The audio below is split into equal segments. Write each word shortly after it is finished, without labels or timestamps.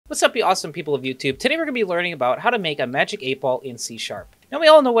What's up, you awesome people of YouTube? Today we're going to be learning about how to make a magic 8 ball in C#. Now we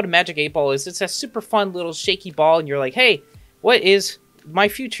all know what a magic 8 ball is. It's a super fun little shaky ball and you're like, hey, what is my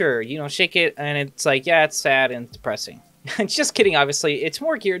future? You know, shake it and it's like, yeah, it's sad and depressing. Just kidding, obviously. It's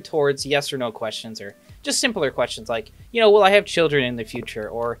more geared towards yes or no questions or just simpler questions like, you know, will I have children in the future?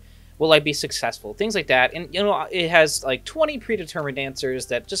 Or will I be successful? Things like that. And, you know, it has like 20 predetermined answers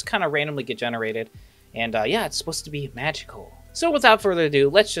that just kind of randomly get generated. And yeah, it's supposed to be magical. So without further ado,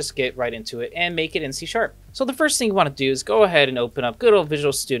 let's just get right into it and make it in C#. So the first thing you want to do is go ahead and open up good old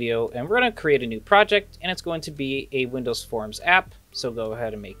Visual Studio, and we're going to create a new project, and it's going to be a Windows Forms app. So go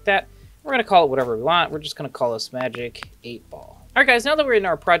ahead and make that. We're going to call it whatever we want. We're just going to call this Magic 8 Ball. All right, guys, now that we're in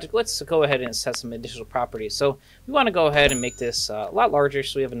our project, let's go ahead and set some additional properties. So we want to go ahead and make this a lot larger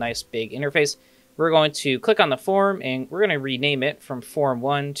so we have a nice big interface. We're going to click on the form, and we're going to rename it from Form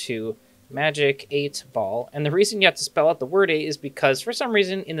 1 to Magic 8 Ball. And the reason you have to spell out the word 8 is because for some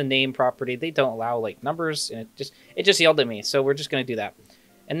reason in the name property they don't allow like numbers, and it just yelled at me, so we're just going to do that.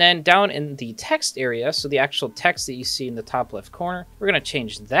 And then down in the text area, so the actual text that you see in the top left corner, we're going to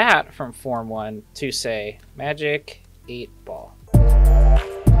change that from Form 1 to say Magic 8 Ball.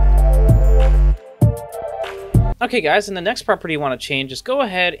 Okay guys, and the next property you want to change is go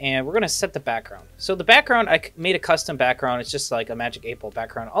ahead and we're going to set the background. So the background, I made a custom background. It's just like a Magic 8 Ball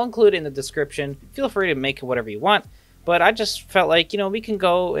background. I'll include it in the description. Feel free to make it whatever you want. But I just felt like, you know, we can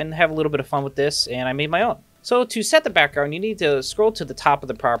go and have a little bit of fun with this, and I made my own. So to set the background, you need to scroll to the top of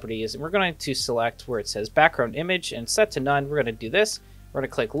the properties, and we're going to select where it says background image and set to none. We're going to do this. We're going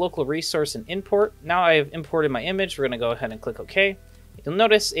to click local resource and import. Now I've imported my image. We're going to go ahead and click OK. You'll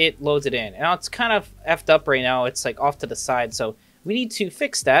notice it loads it in. Now it's kind of effed up right now. It's like off to the side. So we need to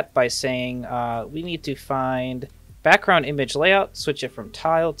fix that by saying we need to find background image layout, switch it from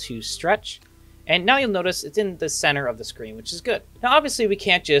tile to stretch. And now you'll notice it's in the center of the screen, which is good. Now, obviously, we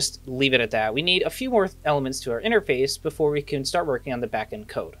can't just leave it at that. We need a few more elements to our interface before we can start working on the backend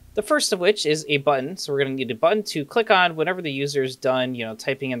code. The first of which is a button. So we're going to need a button to click on whenever the user is done, you know,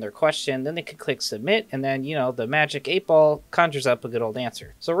 typing in their question. Then they can click submit, and then, you know, the Magic 8 Ball conjures up a good old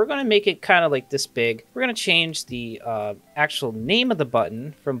answer. So we're going to make it kind of like this big. We're going to change the actual name of the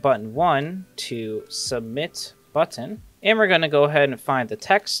button from button 1 to submit button. And we're going to go ahead and find the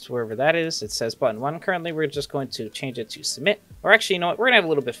text, wherever that is. It says button 1 currently. We're just going to change it to submit. Or actually, you know what? We're going to have a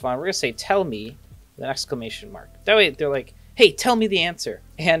little bit of fun. We're going to say, tell me, with an exclamation mark. That way, they're like, hey, tell me the answer.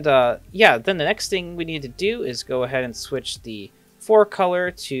 And yeah, then the next thing we need to do is go ahead and switch the fore color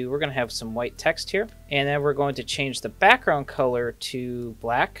to, we're going to have some white text here. And then we're going to change the background color to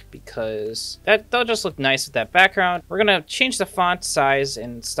black because that'll just look nice with that background. We're going to change the font size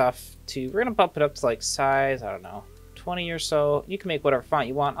and stuff to, we're going to bump it up to like size, I don't know, 20 or so. You can make whatever font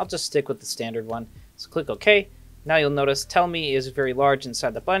you want. I'll just stick with the standard one. So click OK. Now you'll notice tell me is very large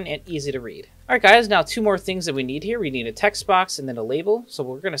inside the button and easy to read. All right, guys, now two more things that we need here. We need a text box and then a label. So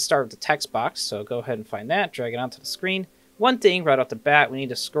we're going to start with the text box. So go ahead and find that, drag it onto the screen. One thing right off the bat, we need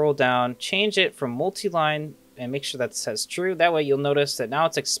to scroll down, change it from multi-line and make sure that says true. That way you'll notice that now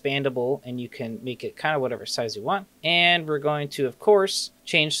it's expandable and you can make it kind of whatever size you want. And we're going to, of course,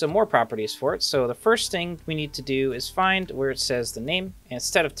 change some more properties for it. So the first thing we need to do is find where it says the name. And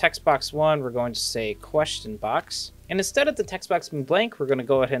instead of text box 1, we're going to say question box. And instead of the text box being blank, we're going to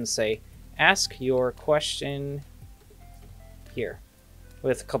go ahead and say ask your question here,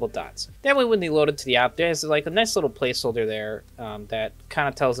 with a couple dots. That way when they load it to the app, there's like a nice little placeholder there that kind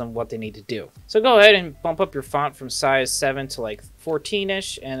of tells them what they need to do. So go ahead and bump up your font from size 7 to like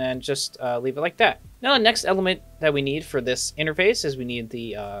 14-ish, and then just leave it like that. Now the next element that we need for this interface is we need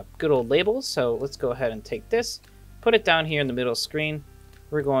the good old labels. So let's go ahead and take this, put it down here in the middle of the screen.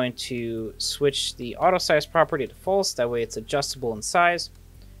 We're going to switch the auto size property to false. That way it's adjustable in size.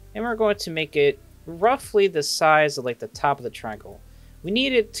 And we're going to make it roughly the size of like the top of the triangle. We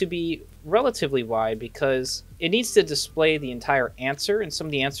need it to be relatively wide because it needs to display the entire answer, and some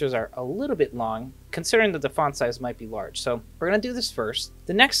of the answers are a little bit long, considering that the font size might be large. So we're going to do this first.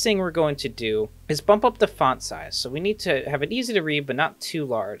 The next thing we're going to do is bump up the font size. So we need to have it easy to read, but not too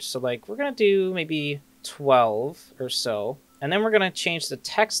large. So like we're going to do maybe 12 or so. And then we're going to change the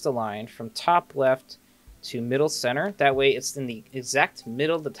text align from top left to middle center. That way it's in the exact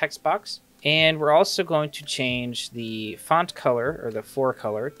middle of the text box. And we're also going to change the font color, or the fore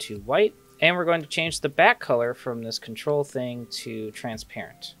color, to white. And we're going to change the back color from this control thing to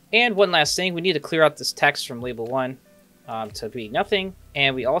transparent. And one last thing, we need to clear out this text from label 1 to be nothing.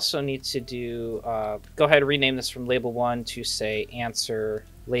 And we also need to do, go ahead and rename this from label 1 to say answer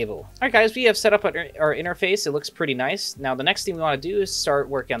label. All right, guys, we have set up our interface. It looks pretty nice. Now, the next thing we want to do is start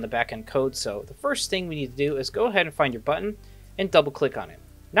working on the backend code. So the first thing we need to do is go ahead and find your button and double click on it.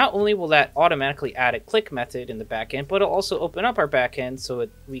 Not only will that automatically add a click method in the backend, but it'll also open up our backend so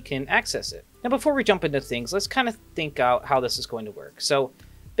we can access it. Now, before we jump into things, let's kind of think out how this is going to work. So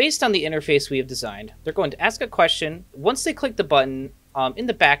based on the interface we have designed, they're going to ask a question. Once they click the button, in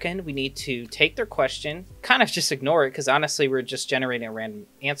the backend, we need to take their question, kind of just ignore it, because honestly, we're just generating a random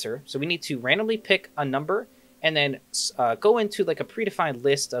answer. So we need to randomly pick a number and then go into like a predefined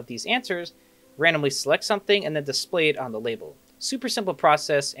list of these answers, randomly select something, and then display it on the label. Super simple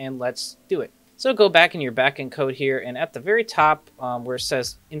process, and let's do it. So go back in your backend code here, and at the very top where it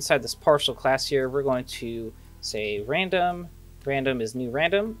says inside this partial class here, we're going to say random. Random is new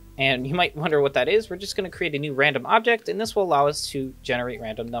random, and you might wonder what that is. We're just going to create a new random object, and this will allow us to generate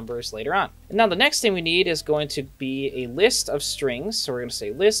random numbers later on. And now the next thing we need is going to be a list of strings. So we're going to say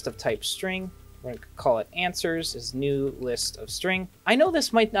list of type string. We're going to call it answers is new list of string. I know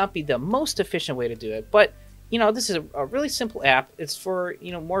this might not be the most efficient way to do it, but you know, this is a really simple app. It's for,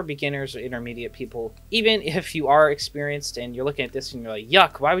 you know, more beginners or intermediate people. Even if you are experienced and you're looking at this and you're like,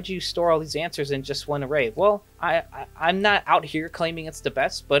 yuck, why would you store all these answers in just one array? Well, I'm not out here claiming it's the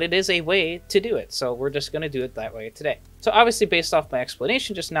best, but it is a way to do it. So we're just going to do it that way today. So obviously, based off my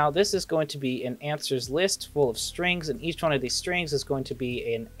explanation just now, this is going to be an answers list full of strings, and each one of these strings is going to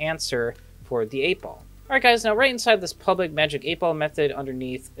be an answer for the 8-ball. Alright guys, now right inside this public magic 8-ball method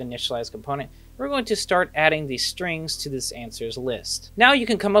underneath initialize component, we're going to start adding these strings to this answers list. Now you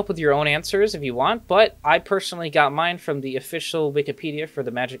can come up with your own answers if you want, but I personally got mine from the official Wikipedia for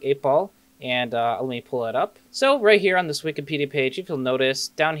the magic 8-ball, and let me pull it up. So right here on this Wikipedia page, if you'll notice,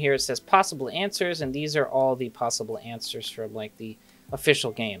 down here it says possible answers, and these are all the possible answers from like the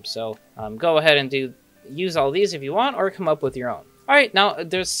official game. So go ahead and use all these if you want, or come up with your own. Alright, now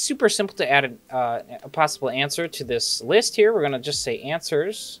there's super simple to add a possible answer to this list here. We're going to just say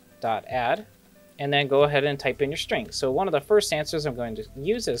answers.add, and then go ahead and type in your string. So one of the first answers I'm going to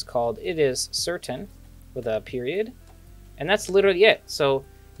use is called it is certain with a period, and that's literally it. So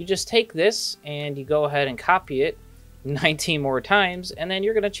you just take this and you go ahead and copy it 19 more times, and then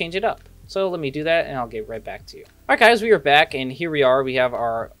you're going to change it up. So let me do that, and I'll get right back to you. Alright guys, we are back, and here we are. We have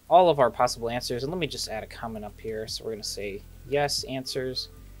all of our possible answers, and let me just add a comment up here. So we're going to say yes answers,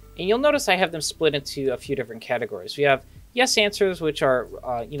 and you'll notice I have them split into a few different categories. We have yes answers, which are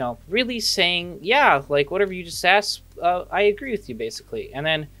you know, really saying yeah, like whatever you just asked, I agree with you basically. And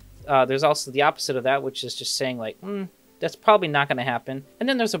then there's also the opposite of that, which is just saying like that's probably not going to happen. And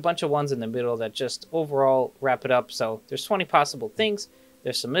then there's a bunch of ones in the middle that just overall wrap it up. So there's 20 possible things.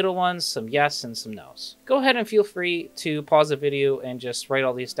 There's some middle ones, some yes, and some no's. Go ahead and feel free to pause the video and just write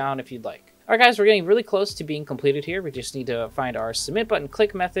all these down if you'd like. Alright guys, we're getting really close to being completed here. We just need to find our submit button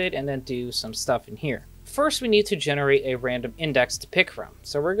click method and then do some stuff in here. First, we need to generate a random index to pick from.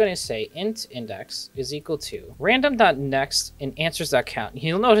 So we're going to say int index is equal to random.next and answers.count.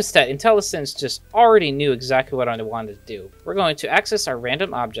 You'll notice that IntelliSense just already knew exactly what I wanted to do. We're going to access our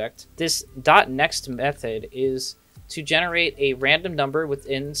random object. This .next method is to generate a random number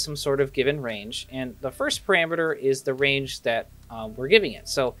within some sort of given range, and the first parameter is the range that we're giving it.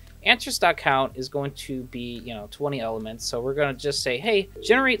 So answers.count is going to be, you know, 20 elements. So we're going to just say, hey,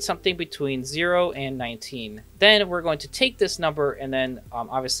 generate something between 0 and 19. Then we're going to take this number and then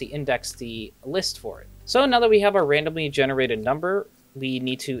obviously index the list for it. So now that we have our randomly generated number, we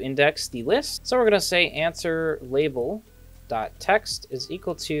need to index the list. So we're going to say answer label.text is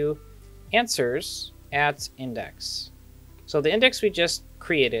equal to answers at index. So the index we just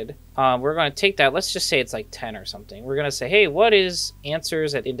created, we're going to take that, let's just say it's like 10 or something. We're going to say, hey, what is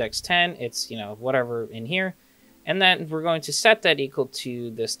answers at index 10? It's, you know, whatever in here. And then we're going to set that equal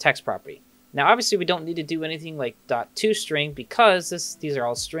to this text property. Now, obviously, we don't need to do anything like .toString because these are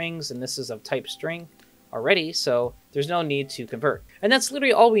all strings and this is of type string already. So there's no need to convert. And that's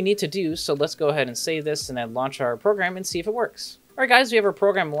literally all we need to do. So let's go ahead and save this and then launch our program and see if it works. Alright guys, we have our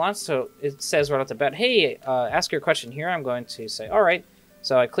program launched, so it says right off the bat, hey, ask your question here. I'm going to say, alright.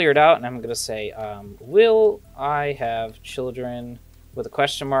 So I clear it out, and I'm going to say, will I have children with a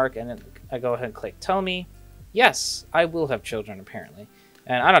question mark? And then I go ahead and click tell me. Yes, I will have children, apparently.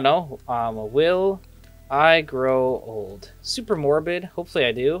 And I don't know, will I grow old? Super morbid. Hopefully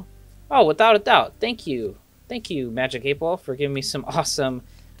I do. Oh, without a doubt. Thank you. Thank you, Magic 8-Ball, for giving me some awesome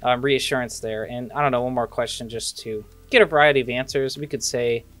reassurance there. And I don't know, one more question just to get a variety of answers. We could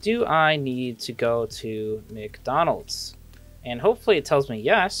say, do I need to go to McDonald's? And hopefully it tells me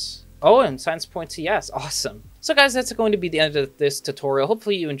yes. Oh, and signs point to yes. Awesome. So guys, that's going to be the end of this tutorial.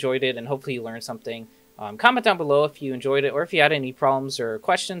 Hopefully you enjoyed it and hopefully you learned something. Comment down below if you enjoyed it or if you had any problems or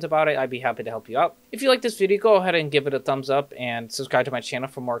questions about it. I'd be happy to help you out. If you like this video, go ahead and give it a thumbs up and subscribe to my channel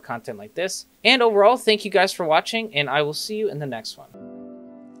for more content like this. And overall, thank you guys for watching, and I will see you in the next one.